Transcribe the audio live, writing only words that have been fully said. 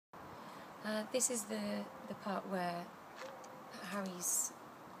This is the part where Harry's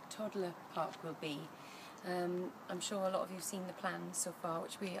toddler park will be. I'm sure a lot of you have seen the plans so far,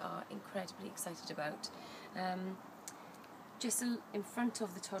 which we are incredibly excited about. Just in front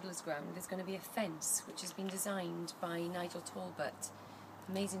of the toddler's ground there's going to be a fence which has been designed by Nigel Talbot,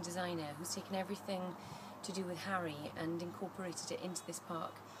 amazing designer who's taken everything to do with Harry and incorporated it into this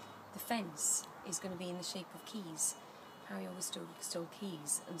park. The fence is going to be in the shape of keys. Harry always stole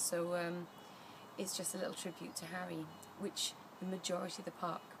keys, and so it's just a little tribute to Harry, which the majority of the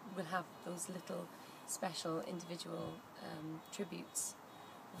park will have those little special individual tributes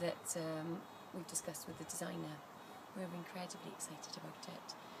that we've discussed with the designer. We're incredibly excited about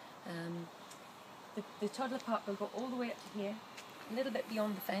it. The toddler park will go all the way up to here, a little bit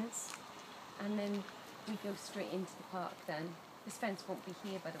beyond the fence, and then we go straight into the park then. This fence won't be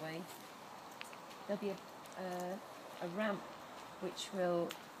here, by the way. There'll be a ramp which will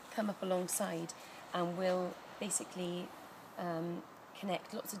come up alongside and will basically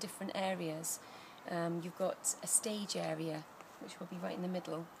connect lots of different areas. You've got a stage area which will be right in the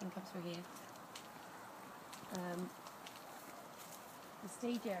middle. You can come through here. The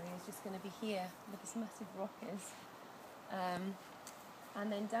stage area is just going to be here where this massive rock is.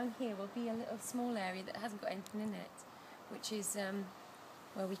 And then down here will be a little small area that hasn't got anything in it, which is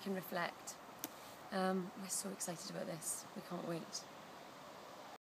where we can reflect. We're so excited about this. We can't wait.